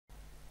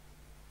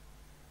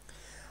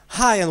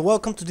Hi and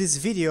welcome to this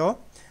video.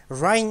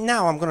 Right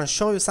now I'm gonna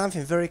show you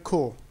something very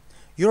cool.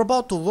 You're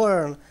about to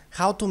learn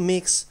how to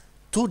mix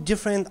two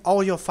different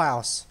audio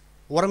files.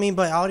 What I mean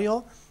by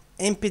audio?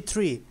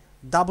 Mp3,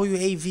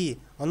 WAV,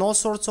 and all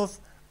sorts of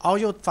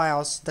audio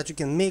files that you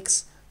can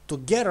mix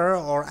together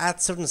or add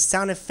certain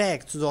sound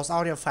effects to those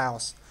audio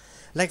files.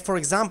 Like for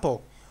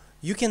example,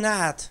 you can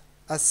add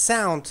a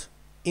sound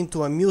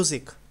into a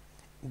music.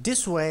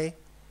 This way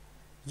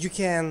you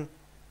can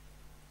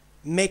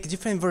make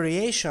different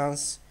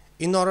variations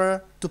in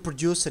order to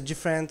produce a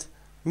different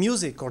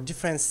music or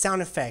different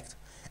sound effect,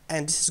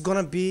 and this is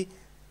gonna be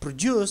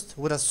produced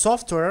with a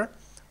software,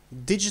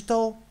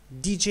 Digital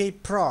DJ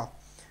Pro.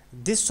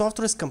 This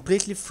software is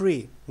completely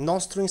free, no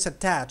strings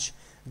attached.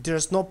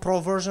 There's no pro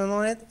version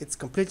on it. It's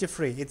completely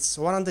free. It's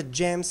one of the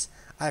gems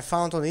I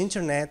found on the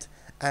internet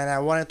and I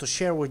wanted to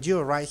share with you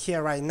right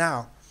here right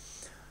now.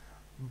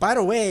 By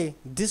the way,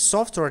 this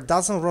software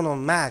doesn't run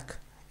on Mac.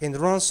 It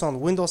runs on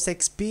Windows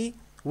XP,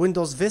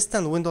 Windows Vista,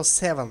 and Windows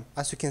 7,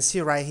 as you can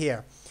see right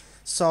here.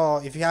 So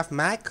if you have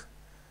Mac,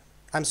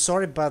 I'm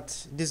sorry,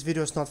 but this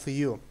video is not for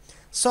you.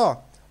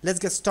 So let's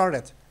get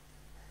started.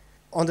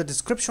 On the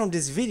description of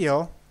this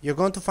video, you're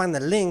going to find a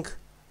link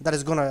that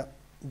is going to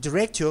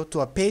direct you to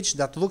a page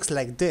that looks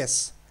like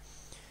this.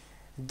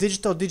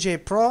 Digital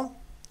DJ Pro,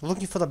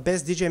 looking for the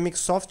best DJ mix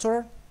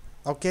software,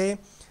 okay?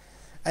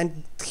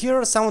 And here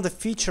are some of the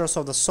features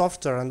of the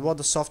software and what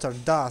the software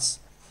does.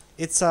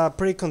 It's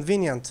pretty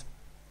convenient.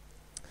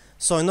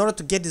 So in order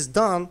to get this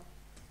done,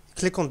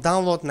 click on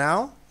download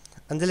now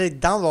and then let it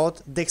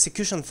download the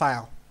execution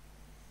file.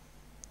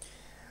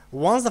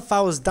 Once the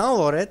file is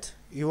downloaded,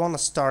 you want to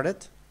start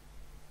it,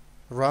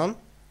 run,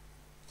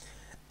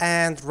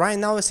 and right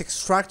now it's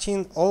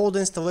extracting all the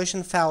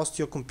installation files to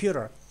your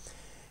computer.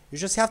 You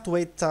just have to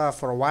wait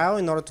for a while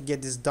in order to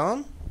get this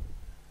done.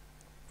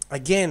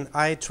 Again,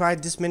 I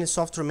tried this many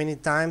software many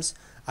times.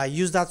 I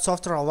use that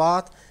software a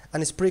lot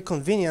and it's pretty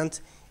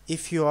convenient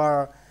if you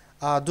are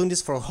doing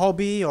this for a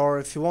hobby, or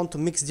if you want to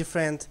mix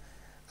different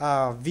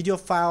video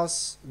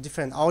files,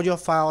 different audio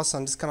files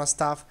and this kind of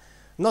stuff.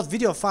 Not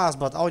video files,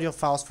 but audio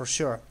files for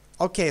sure.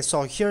 Okay,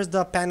 so here's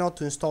the panel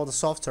to install the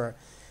software.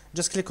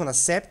 Just click on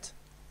accept.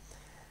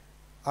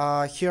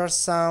 Here are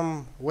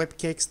some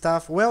webcake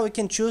stuff. Well, you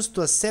can choose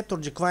to accept or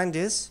decline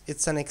this.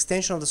 It's an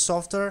extension of the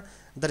software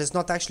that is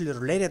not actually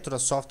related to the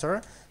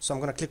software. So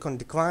I'm gonna click on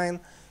decline.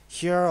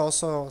 Here are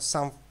also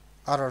some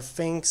other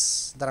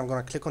things that I'm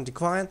gonna click on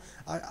decline.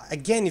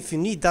 Again, if you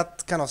need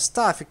that kind of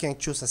stuff, you can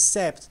choose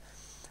accept,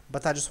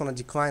 but I just want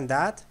to decline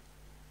that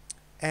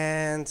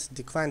and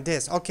decline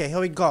this. Okay, here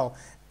we go.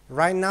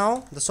 Right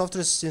now the software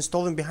is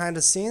installing behind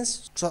the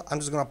scenes, so I'm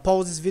just gonna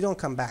pause this video and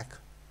come back.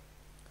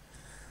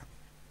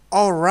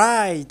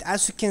 Alright,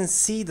 as you can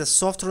see, the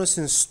software is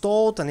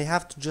installed and you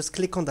have to just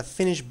click on the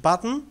finish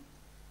button.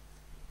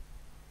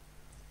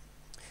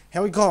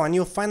 Here we go, and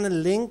you'll find a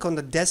link on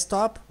the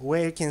desktop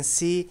where you can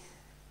see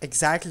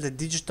exactly the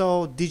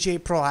Digital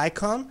DJ Pro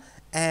icon,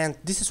 and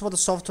this is what the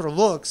software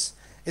looks.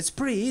 It's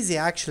pretty easy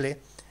actually,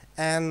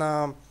 and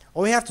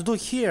all you have to do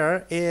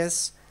here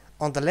is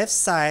on the left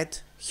side,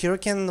 here you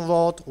can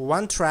load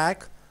one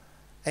track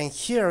and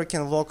here you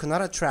can load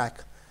another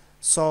track.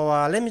 So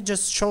let me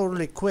just show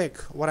really quick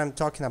what I'm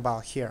talking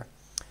about here.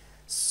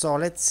 So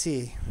let's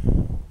see.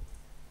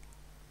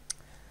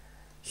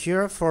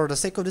 Here, for the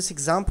sake of this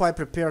example, I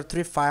prepared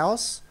 3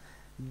 files.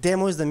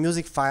 Demo is the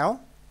music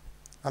file.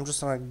 I'm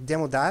just gonna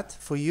demo that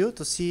for you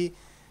to see.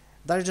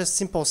 That is just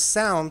simple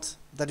sound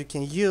that you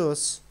can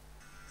use.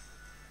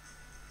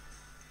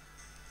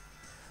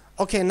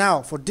 Okay,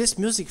 now for this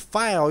music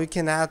file you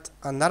can add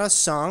another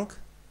song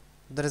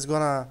that is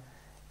gonna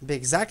be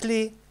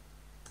exactly,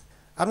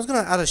 I'm just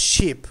gonna add a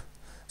sheep.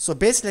 So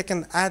basically I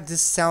can add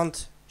this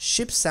sound,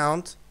 sheep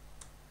sound,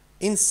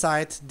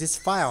 inside this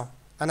file,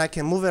 and I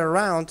can move it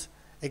around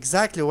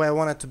exactly where I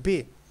want it to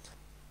be.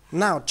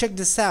 Now check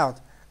this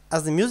out.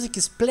 As the music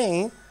is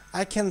playing,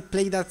 I can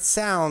play that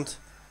sound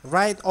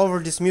right over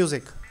this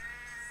music.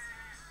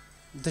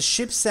 The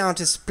sheep sound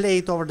is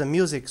played over the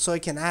music, so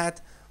you can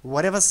add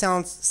whatever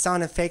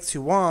sound effects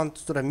you want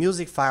to the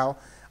music file.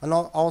 And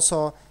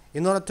also,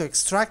 in order to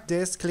extract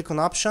this, click on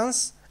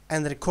options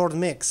and record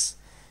mix.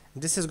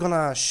 This is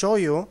gonna show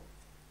you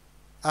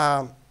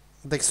the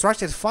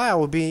extracted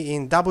file will be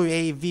in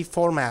WAV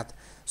format,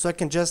 so I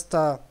can just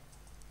tap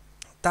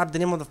the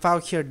name of the file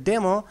here,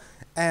 demo,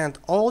 and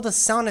all the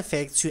sound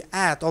effects you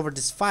add over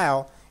this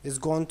file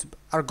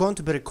are going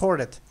to be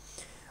recorded.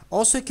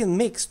 Also, you can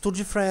mix 2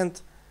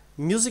 different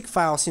music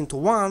files into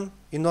one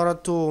in order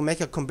to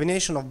make a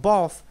combination of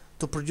both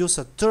to produce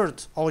a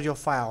 3rd audio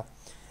file.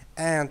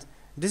 And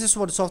this is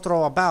what the software is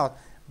all about.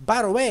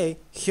 By the way,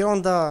 here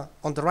on the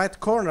right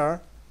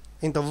corner,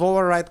 in the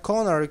lower right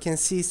corner, you can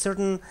see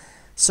certain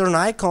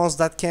icons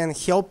that can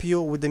help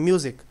you with the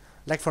music.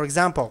 Like for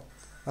example,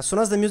 as soon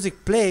as the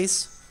music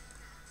plays,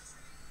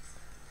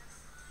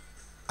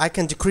 I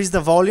can decrease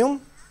the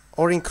volume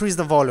or increase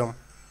the volume,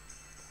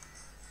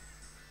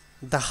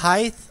 the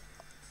height,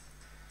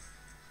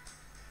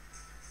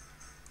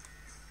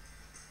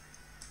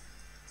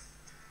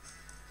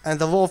 and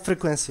the low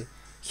frequency.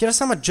 Here are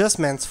some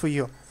adjustments for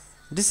you.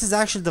 This is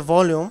actually the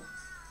volume.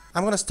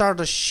 I'm gonna start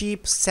the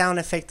sheep sound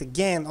effect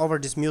again over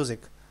this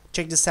music.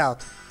 Check this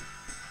out.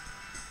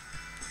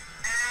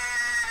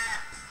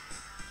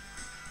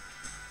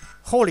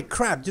 Holy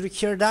crap, did you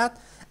hear that?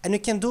 And you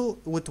can do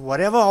with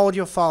whatever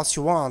audio files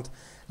you want.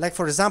 Like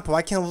for example,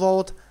 I can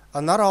load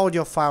another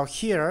audio file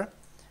here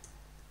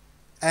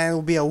and it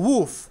will be a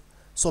WAV.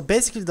 So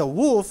basically the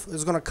WAV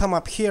is gonna come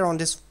up here on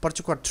this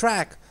particular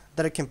track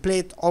that I can play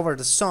it over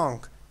the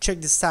song. Check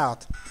this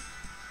out.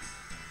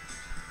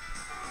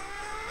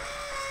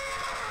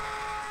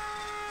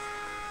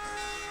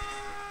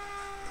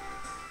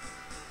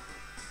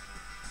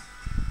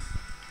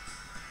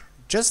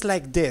 Just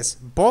like this,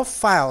 both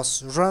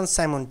files run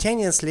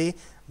simultaneously,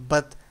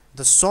 but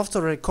the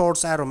software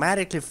records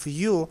automatically for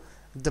you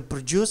the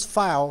produced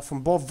file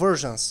from both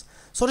versions.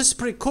 So this is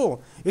pretty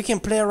cool. You can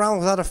play around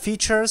with other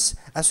features.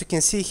 As you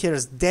can see, here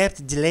is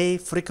depth, delay,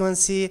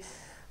 frequency,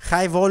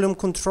 high volume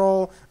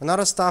control, and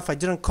other stuff I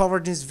didn't cover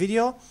in this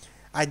video.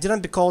 I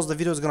didn't because the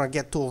video is gonna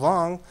get too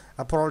long.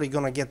 I'm probably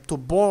gonna get too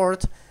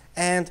bored.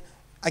 And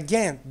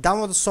again,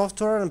 download the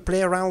software and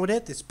play around with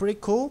it. It's pretty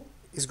cool.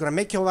 It's gonna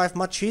make your life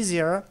much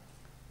easier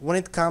when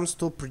it comes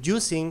to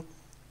producing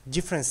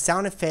different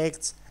sound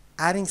effects,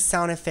 adding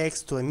sound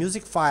effects to a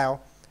music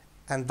file,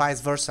 and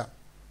vice versa.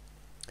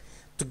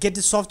 To get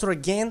the software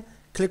again,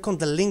 click on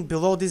the link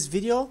below this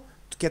video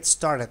to get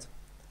started.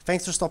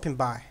 Thanks for stopping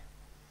by.